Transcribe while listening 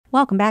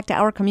Welcome back to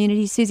Our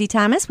Community. Susie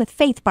Thomas with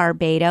Faith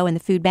Barbado and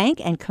the Food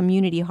Bank and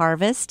Community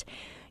Harvest.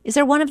 Is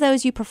there one of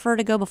those you prefer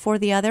to go before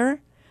the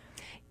other?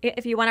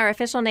 If you want our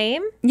official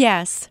name,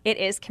 yes, it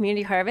is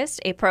Community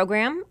Harvest, a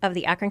program of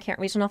the Akron-Kent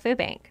Regional Food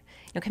Bank.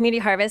 Community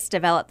Harvest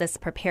developed this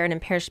prepared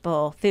and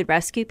perishable food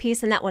rescue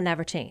piece, and that will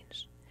never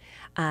change.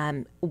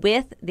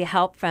 With the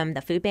help from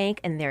the food bank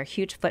and their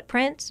huge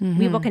footprint,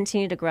 we will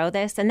continue to grow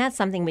this, and that's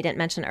something we didn't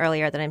mention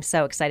earlier that I'm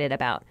so excited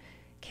about.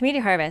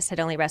 Community Harvest had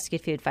only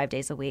rescued food 5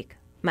 days a week,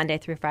 Monday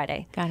through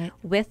Friday. Got it.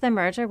 With the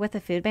merger with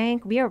the food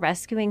bank, we are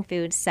rescuing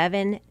food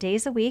 7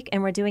 days a week,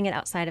 and we're doing it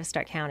outside of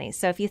Stark County.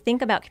 So if you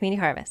think about Community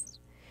Harvest,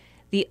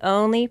 the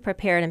only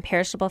prepared and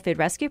perishable food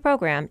rescue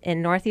program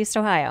in Northeast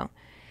Ohio,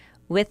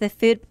 with the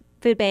food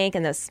bank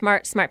and the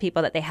smart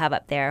people that they have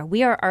up there,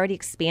 we are already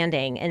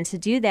expanding. And to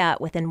do that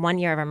within 1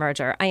 year of a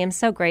merger, I am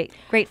so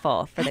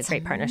grateful for the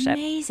great partnership.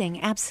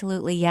 Amazing.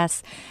 Absolutely,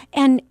 yes.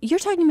 And you're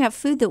talking about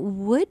food that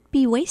would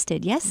be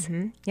wasted, yes?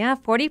 Mm-hmm. Yeah,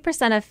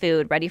 40% of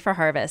food ready for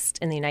harvest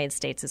in the United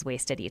States is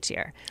wasted each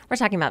year. We're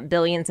talking about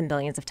billions and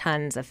billions of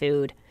tons of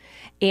food.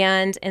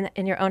 And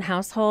in your own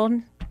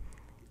household,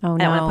 Oh,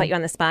 no. I don't want to put you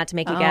on the spot to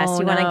make you guess.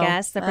 You want to no.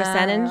 guess the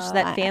percentage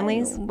that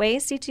families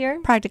waste each year?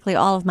 Practically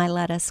all of my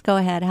lettuce. Go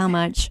ahead. How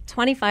much?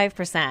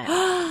 25%.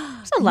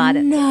 There's a lot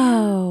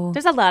of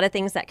There's a lot of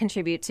things that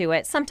contribute to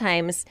it.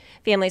 Sometimes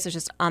families are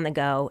just on the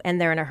go and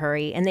they're in a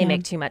hurry and they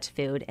make too much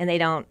food and they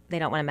don't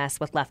want to mess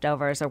with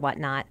leftovers or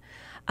whatnot.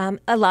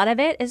 A lot of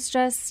it is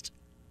just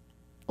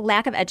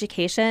lack of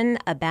education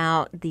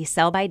about the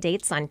sell-by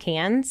dates on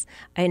cans.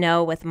 I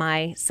know with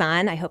my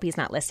son, I hope he's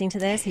not listening to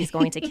this, he's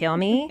going to kill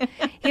me.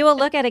 He will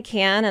look at a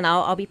can and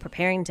I'll be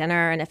preparing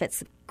dinner, and if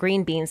it's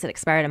green beans that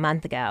expired a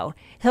month ago,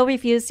 he'll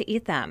refuse to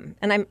eat them.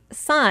 And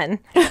son,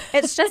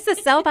 it's just a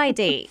sell-by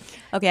date.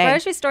 Okay.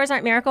 Grocery stores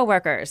aren't miracle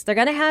workers. They're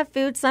going to have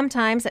food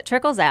sometimes that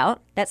trickles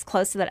out that's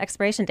close to that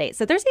expiration date.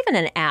 So there's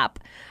even an app.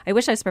 I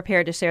wish I was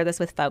prepared to share this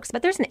with folks,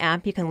 but there's an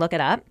app. You can look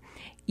it up.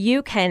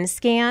 You can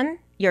scan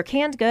your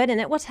canned good,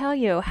 and it will tell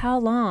you how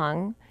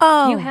long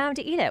you have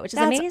to eat it, which is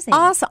amazing.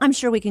 Awesome. I'm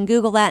sure we can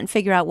Google that and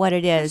figure out what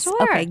it is.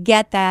 Sure. Okay,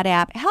 get that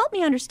app. Help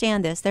me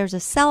understand this. There's a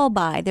sell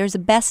by, there's a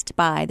best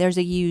by, there's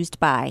a used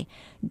by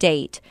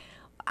date.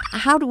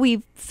 How do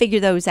we figure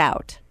those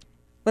out?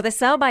 Well, the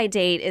sell-by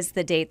date is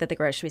the date that the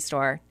grocery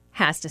store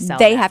has to sell.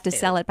 They have to food.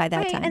 sell it by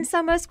that time. And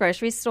so most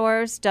grocery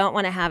stores don't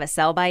want to have a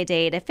sell-by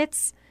date if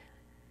it's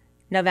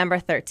November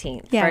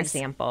 13th, for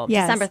example,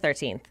 December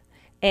 13th.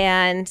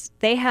 And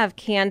they have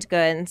canned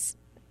goods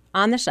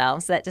on the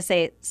shelves that to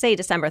say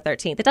December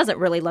 13th. It doesn't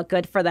really look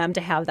good for them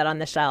to have that on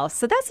the shelves.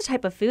 So that's the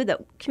type of food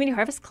that Community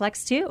Harvest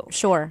collects too.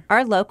 Sure.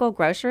 Our local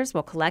grocers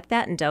will collect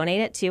that and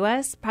donate it to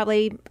us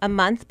probably a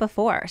month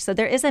before. So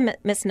there is a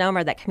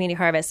misnomer that Community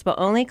Harvest will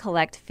only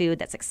collect food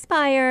that's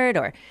expired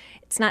or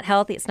it's not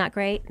healthy, it's not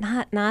great.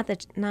 Not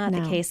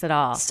the case at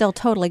all. Still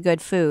totally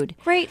good food.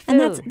 Great food.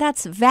 And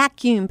that's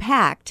vacuum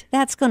packed.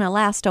 That's going to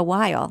last a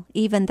while,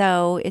 even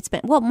though it's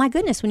been, well, my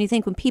goodness, when you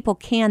think when people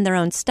can their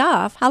own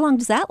stuff, how long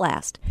does that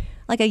last?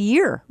 Like a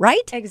year,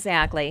 right?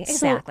 Exactly.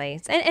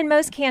 And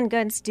most canned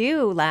goods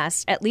do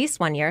last at least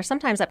 1 year,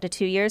 sometimes up to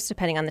 2 years,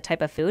 depending on the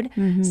type of food.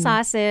 Mm-hmm.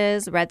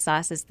 Sauces, red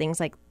sauces, things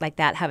like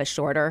that have a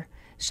shorter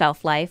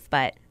shelf life,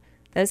 but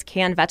those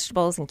canned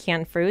vegetables and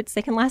canned fruits,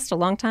 they can last a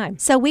long time.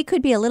 So we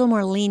could be a little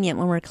more lenient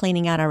when we're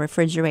cleaning out our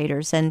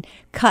refrigerators and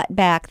cut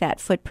back that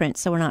footprint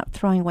so we're not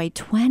throwing away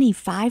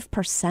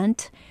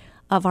 25%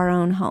 of our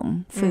own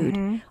home food.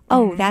 Mm-hmm.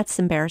 Oh, that's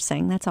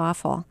embarrassing. That's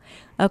awful.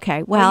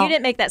 Okay, well, you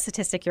didn't make that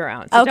statistic your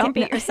own, so don't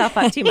beat yourself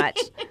up too much.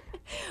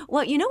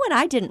 Well, you know what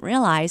I didn't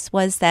realize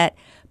was that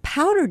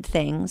powdered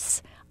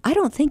things, I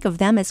don't think of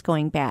them as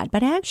going bad,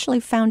 but I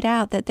actually found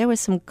out that there was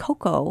some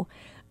cocoa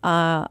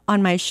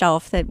on my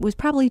shelf that was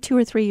probably 2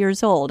 or 3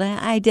 years old.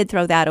 I did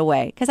throw that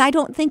away because I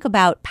don't think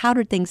about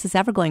powdered things as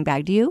ever going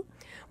bad. Do you?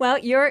 Well,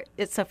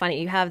 it's so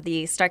funny. You have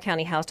the Stark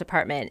County Health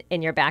Department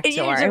in your back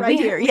door. Right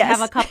here, yes. We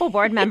have a couple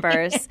board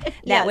members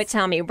that would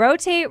tell me,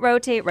 rotate.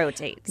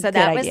 So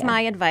that was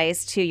my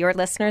advice to your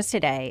listeners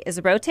today,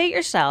 is rotate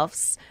your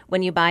shelves.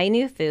 When you buy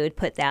new food,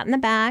 put that in the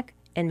back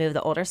and move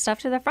the older stuff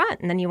to the front,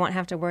 and then you won't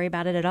have to worry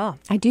about it at all.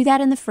 I do that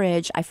in the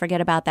fridge. I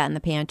forget about that in the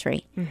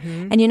pantry.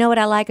 Mm-hmm. And you know what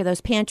I like are those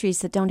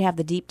pantries that don't have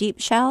the deep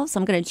shelves.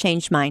 I'm going to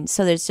change mine.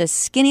 So there's just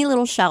skinny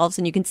little shelves,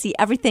 and you can see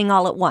everything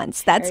all at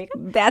once. That's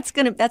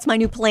my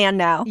new plan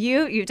now.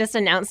 You just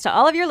announced to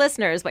all of your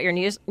listeners what your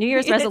New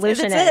Year's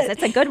resolution is.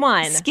 It's a good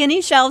one.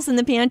 Skinny shelves in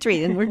the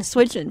pantry, and we're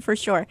switching for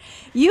sure.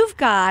 You've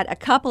got a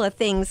couple of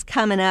things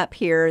coming up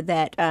here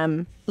that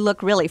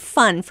look really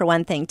fun, for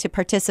one thing, to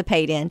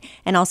participate in,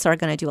 and also are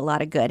going to do a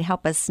lot of good.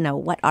 Help us know,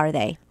 what are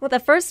they? Well, the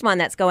first one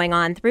that's going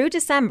on through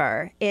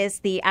December is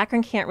the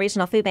Akron-Kent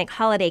Regional Food Bank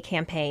Holiday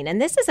Campaign,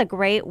 and this is a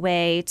great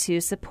way to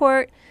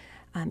support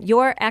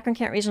your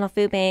Akron-Kent Regional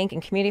Food Bank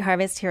and Community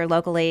Harvest here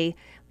locally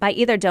by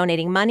either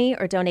donating money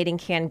or donating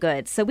canned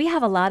goods. So we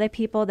have a lot of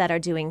people that are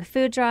doing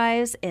food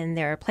drives in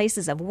their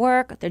places of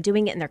work. They're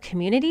doing it in their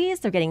communities.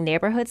 They're getting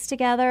neighborhoods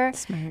together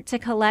to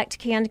collect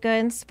canned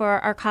goods for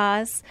our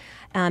cause.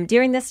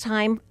 During this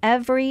time,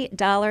 every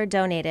dollar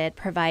donated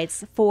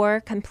provides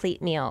 4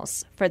 complete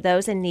meals for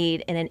those in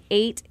need in an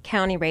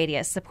 8-county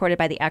radius supported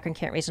by the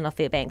Akron-Kent Regional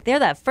Food Bank. They're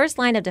the first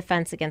line of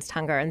defense against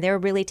hunger, and they're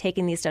really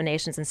taking these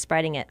donations and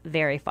spreading it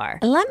very far.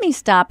 Let me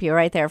stop you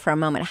right there for a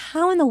moment.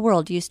 How in the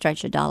world do you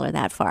stretch a dollar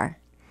that far?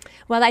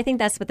 Well, I think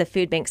that's with the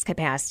food bank's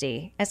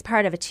capacity. As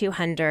part of a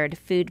 200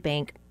 food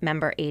bank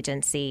member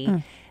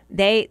agency,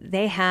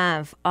 they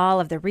have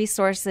all of the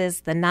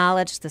resources, the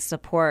knowledge, the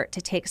support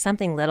to take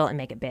something little and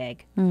make it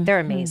big. They're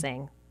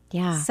amazing.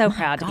 Yeah. So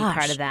proud to be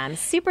part of them.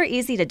 Super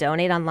easy to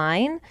donate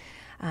online.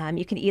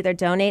 You can either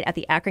donate at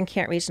the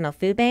Akron-Kent Regional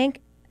Food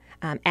Bank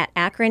at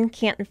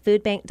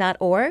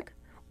akroncantonfoodbank.org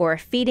or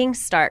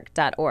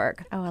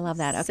feedingstark.org. Oh, I love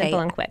that. Okay.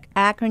 Simple and quick.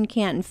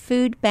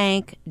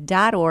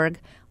 akroncantonfoodbank.org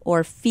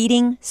or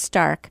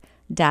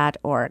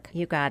feedingstark.org.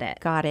 You got it.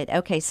 Got it.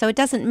 Okay, so it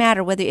doesn't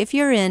matter whether, if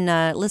you're in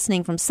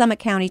listening from Summit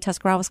County,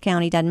 Tuscarawas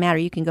County, doesn't matter.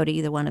 You can go to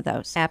either one of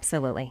those.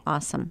 Absolutely.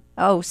 Awesome.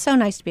 Oh, so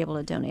nice to be able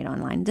to donate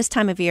online. This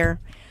time of year,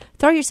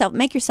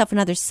 make yourself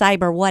another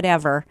cyber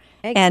whatever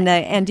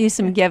and do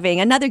some giving.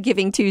 Another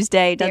Giving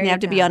Tuesday. Doesn't have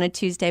to be on a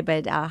Tuesday,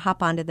 but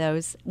hop onto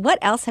those. What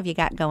else have you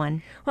got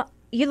going? Well,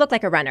 you look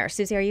like a runner.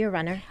 Susie, are you a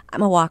runner?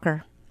 I'm a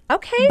walker.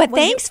 Okay. But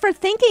thanks for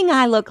thinking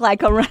I look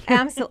like a runner.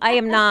 Absolutely. I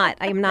am not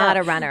a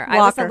runner. Walker. I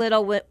was a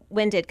little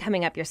winded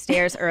coming up your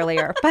stairs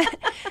earlier. But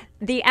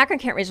the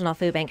Akron-Kent Regional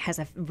Food Bank has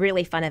a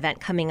really fun event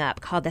coming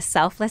up called the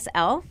Selfless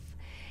Elf.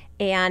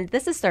 And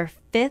this is their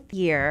 5th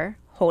year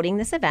holding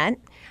this event.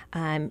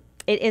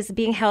 It is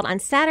being held on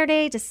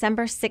Saturday,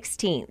 December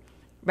 16th.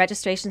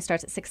 Registration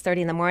starts at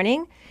 6:30 in the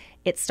morning.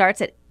 It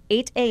starts at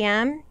 8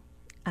 a.m.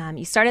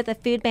 You start at the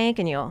food bank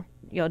and you'll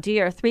do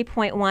your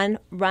 3.1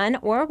 run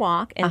or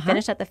walk and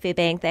finish at the food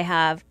bank. They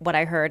have, what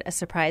I heard, a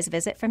surprise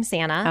visit from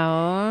Santa.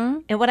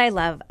 Oh. And what I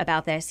love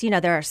about this,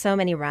 there are so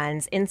many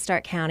runs in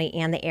Stark County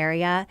and the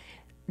area.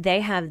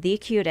 They have the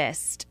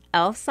cutest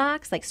elf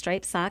socks, like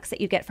striped socks that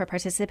you get for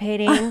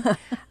participating.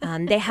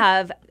 They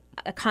have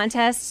a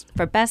contest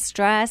for best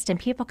dressed, and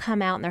people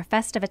come out in their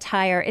festive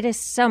attire. It is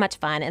so much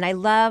fun, and I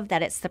love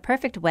that it's the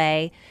perfect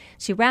way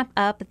to wrap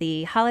up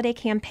the holiday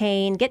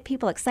campaign, get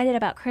people excited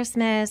about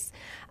Christmas.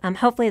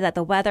 Hopefully that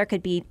the weather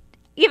could be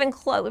even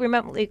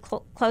remotely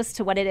close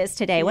to what it is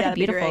today. What a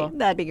beautiful,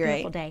 that'd be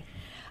great. Beautiful day.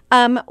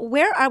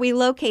 Where are we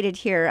located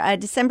here?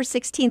 December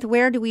 16th,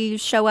 where do we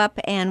show up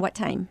and what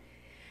time?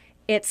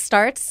 It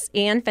starts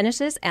and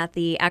finishes at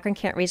the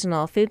Akron-Kent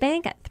Regional Food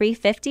Bank at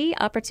 350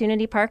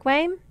 Opportunity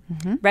Parkway.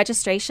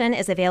 Registration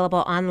is available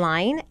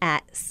online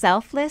at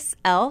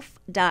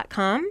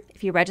selflesself.com.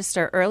 If you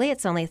register early,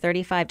 it's only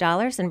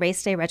 $35, and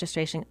race day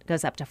registration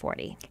goes up to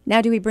 $40.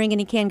 Now, do we bring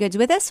any canned goods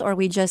with us, or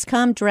we just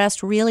come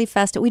dressed really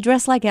festive? We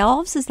dress like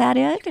elves, is that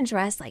it? You can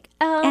dress like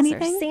elves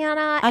Anything? or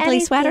Santa.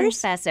 Ugly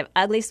sweaters? Festive.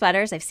 Ugly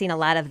sweaters. I've seen a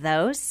lot of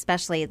those,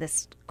 especially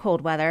this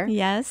cold weather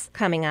Yes.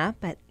 coming up.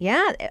 But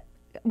yeah,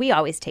 we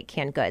always take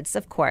canned goods.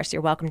 Of course,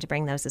 you're welcome to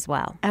bring those as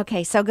well.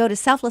 Okay, so go to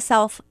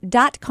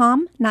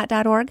selflesself.com,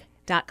 not .org.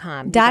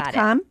 .com.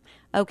 .com.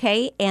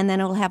 Okay, and then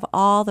it'll have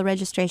all the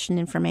registration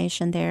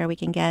information there. We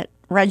can get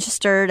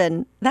registered,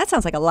 and that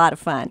sounds like a lot of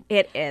fun.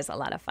 It is a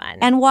lot of fun.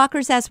 And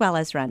walkers as well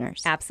as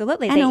runners.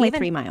 Absolutely. And only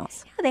 3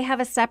 miles. Yeah, they have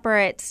a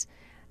separate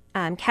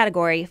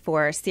category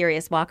for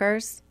serious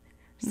walkers.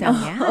 So,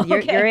 yeah,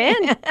 you're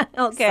in.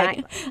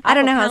 Okay. I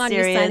don't know how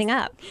serious. Signing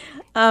up.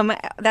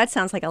 That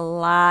sounds like a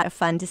lot of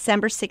fun.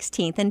 December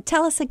 16th. And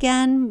tell us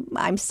again,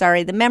 I'm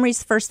sorry, the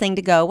memory's first thing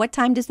to go. What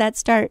time does that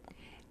start?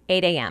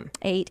 8 a.m.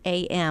 8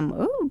 a.m.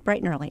 Ooh,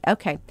 bright and early.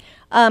 Okay.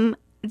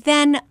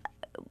 Then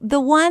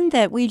the one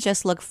that we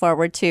just look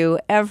forward to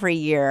every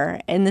year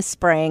in the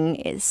spring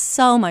is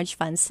so much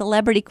fun.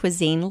 Celebrity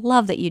Cuisine.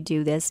 Love that you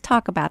do this.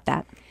 Talk about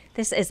that.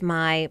 This is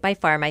by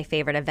far my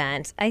favorite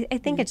event. I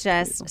think it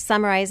just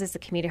summarizes the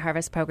Community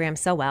Harvest program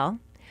so well.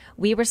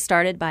 We were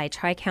started by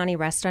Tri-County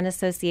Restaurant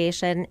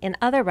Association and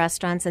other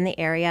restaurants in the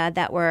area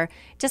that were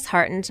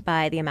disheartened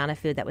by the amount of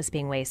food that was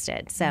being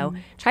wasted. So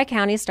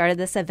Tri-County started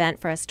this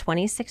event for us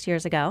 26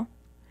 years ago.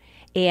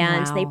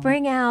 And they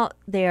bring out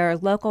their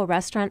local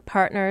restaurant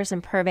partners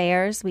and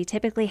purveyors. We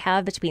typically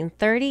have between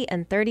 30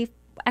 and 40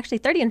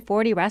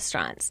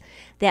 restaurants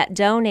that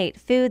donate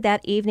food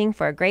that evening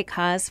for a great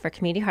cause for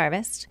Community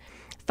Harvest.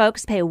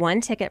 Folks pay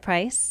one ticket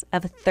price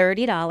of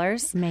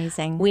 $30.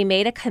 Amazing. We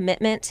made a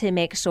commitment to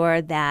make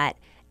sure that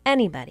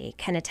anybody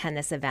can attend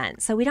this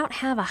event. So we don't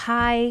have a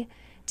high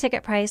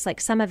ticket price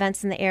like some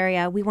events in the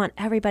area. We want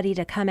everybody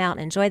to come out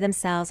and enjoy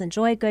themselves,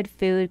 enjoy good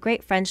food,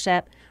 great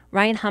friendship.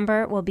 Ryan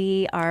Humbert will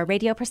be our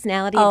radio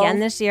personality again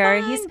this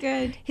year.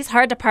 Good. He's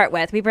hard to part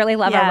with. We really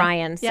love our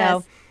Ryan. Yes.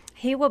 So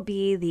he will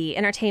be the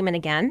entertainment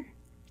again.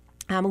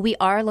 We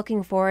are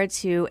looking forward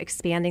to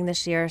expanding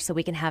this year so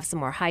we can have some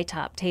more high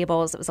top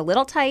tables. It was a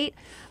little tight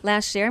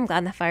last year. I'm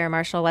glad the fire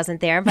marshal wasn't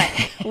there, but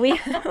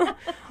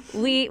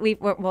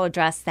We'll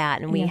address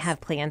that, and we Yes.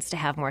 have plans to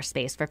have more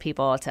space for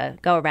people to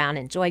go around,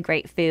 enjoy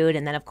great food,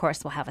 and then, of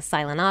course, we'll have a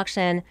silent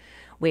auction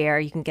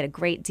where you can get a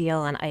great deal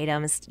on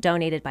items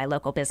donated by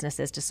local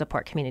businesses to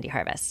support Community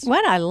Harvest.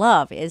 What I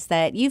love is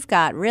that you've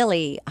got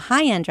really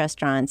high-end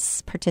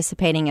restaurants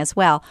participating as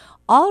well,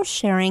 all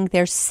sharing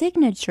their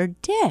signature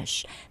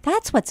dish.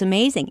 That's what's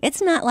amazing.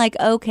 It's not like,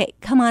 okay,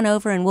 come on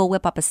over and we'll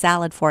whip up a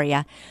salad for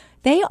you.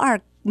 They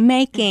are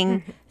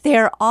making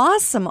their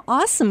awesome,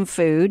 awesome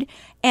food,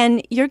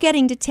 and you're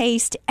getting to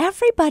taste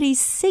everybody's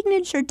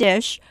signature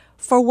dish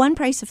for one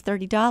price of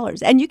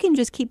 $30. And you can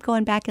just keep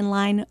going back in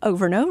line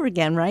over and over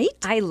again, right?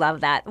 I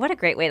love that. What a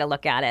great way to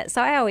look at it.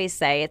 So I always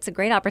say it's a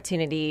great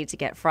opportunity to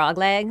get frog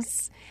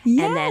legs, and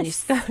then you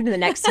just go to the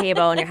next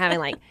table and you're having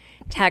like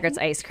Taggart's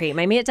ice cream.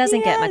 I mean, it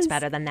doesn't get much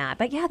better than that.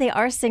 But yeah, they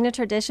are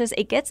signature dishes.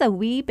 It gets a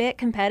wee bit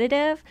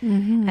competitive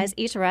as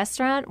each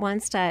restaurant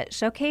wants to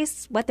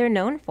showcase what they're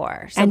known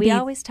for. So we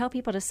always tell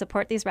people to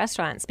support these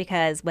restaurants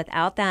because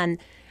without them,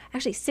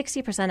 actually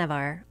 60% of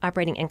our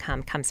operating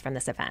income comes from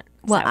this event.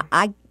 Well,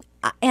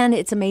 and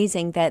it's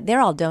amazing that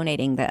they're all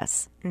donating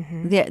this.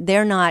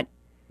 They're not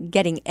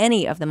getting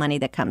any of the money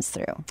that comes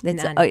through.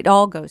 It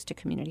all goes to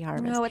Community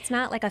Harvest. No, it's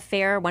not like a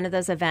fair, one of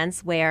those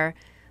events where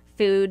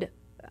food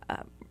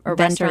or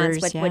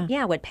Vendors,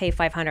 restaurants would pay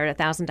 $500,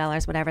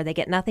 $1,000, whatever. They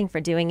get nothing for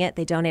doing it.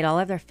 They donate all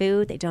of their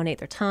food. They donate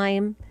their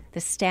time,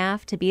 the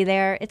staff to be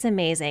there. It's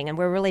amazing, and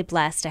we're really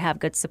blessed to have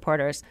good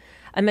supporters.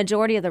 A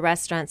majority of the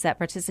restaurants that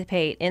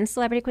participate in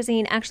Celebrity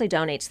Cuisine actually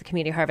donate to the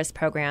Community Harvest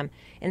program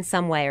in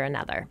some way or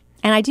another.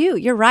 And I do.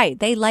 You're right.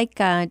 They like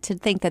to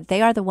think that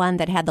they are the one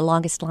that had the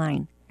longest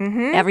line.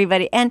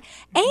 Everybody. And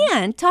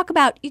talk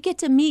about, you get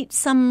to meet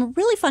some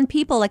really fun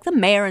people like the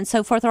mayor and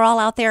so forth are all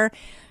out there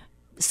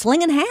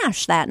slinging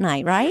hash that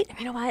night, right?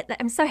 You know what?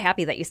 I'm so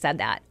happy that you said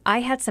that.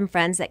 I had some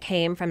friends that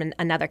came from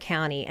another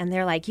county, and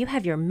they're like, you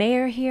have your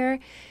mayor here.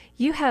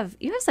 You have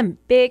some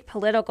big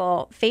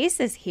political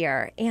faces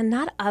here, and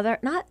not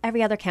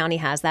every other county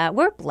has that.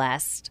 We're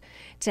blessed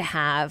to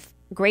have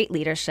great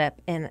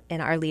leadership in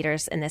our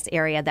leaders in this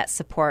area that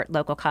support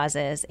local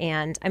causes,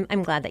 and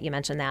I'm glad that you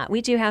mentioned that.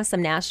 We do have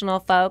some national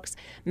folks.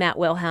 Matt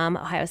Wilhelm,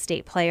 Ohio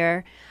State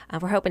player.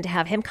 We're hoping to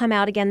have him come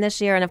out again this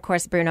year, and of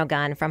course Bruno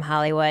Gunn from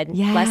Hollywood.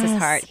 Yes. Bless his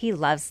heart. He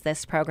loves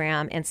this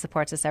program and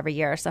supports us every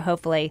year, so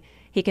hopefully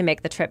he can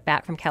make the trip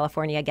back from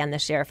California again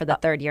this year for the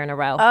third year in a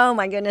row. Oh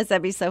my goodness,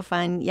 that'd be so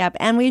fun. Yep.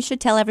 And we should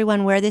tell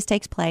everyone where this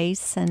takes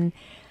place and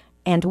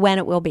when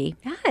it will be.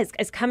 Yeah,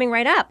 it's coming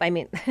right up. I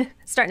mean, it's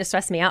starting to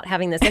stress me out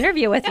having this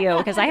interview with you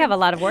because I have a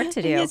lot of work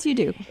to do. Yes, you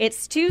do.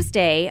 It's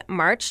Tuesday,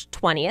 March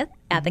 20th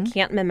at the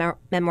Canton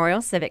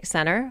Memorial Civic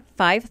Center,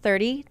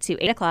 5:30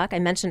 to 8 o'clock. I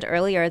mentioned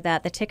earlier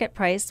that the ticket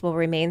price will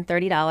remain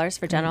 $30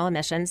 for general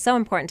admission. So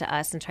important to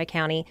us in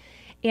Tri-County.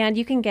 And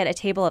you can get a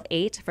table of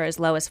 8 for as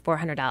low as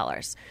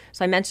 $400.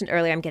 So I mentioned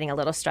earlier I'm getting a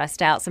little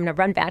stressed out, so I'm going to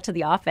run back to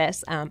the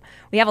office.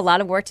 We have a lot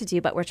of work to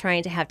do, but we're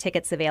trying to have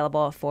tickets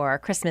available for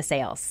Christmas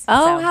sales.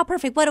 Oh, how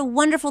perfect. What a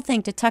wonderful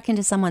thing to tuck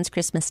into someone's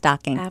Christmas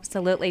stocking.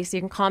 Absolutely. So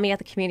you can call me at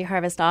the Community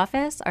Harvest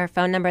office. Our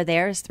phone number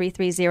there is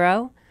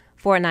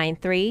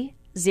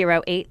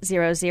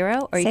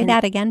 330-493-0800. Or Say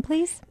that again,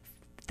 please.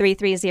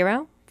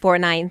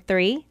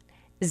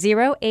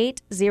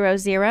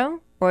 330-493-0800.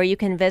 Or you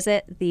can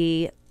visit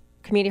the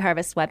Community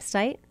Harvest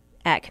website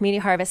at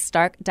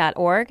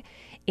communityharveststark.org,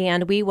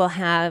 and we will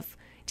have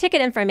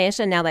ticket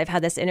information now that I've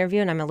had this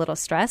interview and I'm a little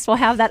stressed. We'll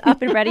have that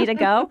up and ready to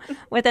go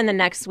within the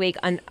next week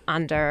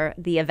under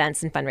the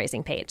events and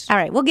fundraising page. All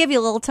right, we'll give you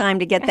a little time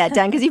to get that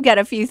done because you've got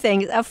a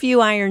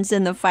few irons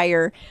in the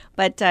fire.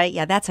 But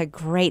yeah, that's a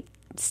great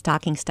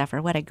stocking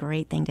stuffer. What a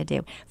great thing to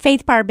do.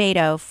 Faith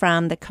Barbado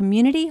from the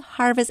Community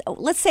Harvest. Oh,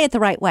 let's say it the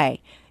right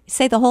way.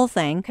 Say the whole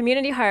thing.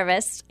 Community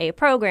Harvest, a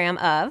program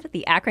of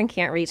the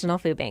Akron-Kent Regional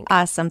Food Bank.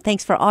 Awesome.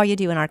 Thanks for all you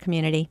do in our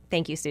community.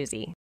 Thank you,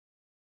 Susie.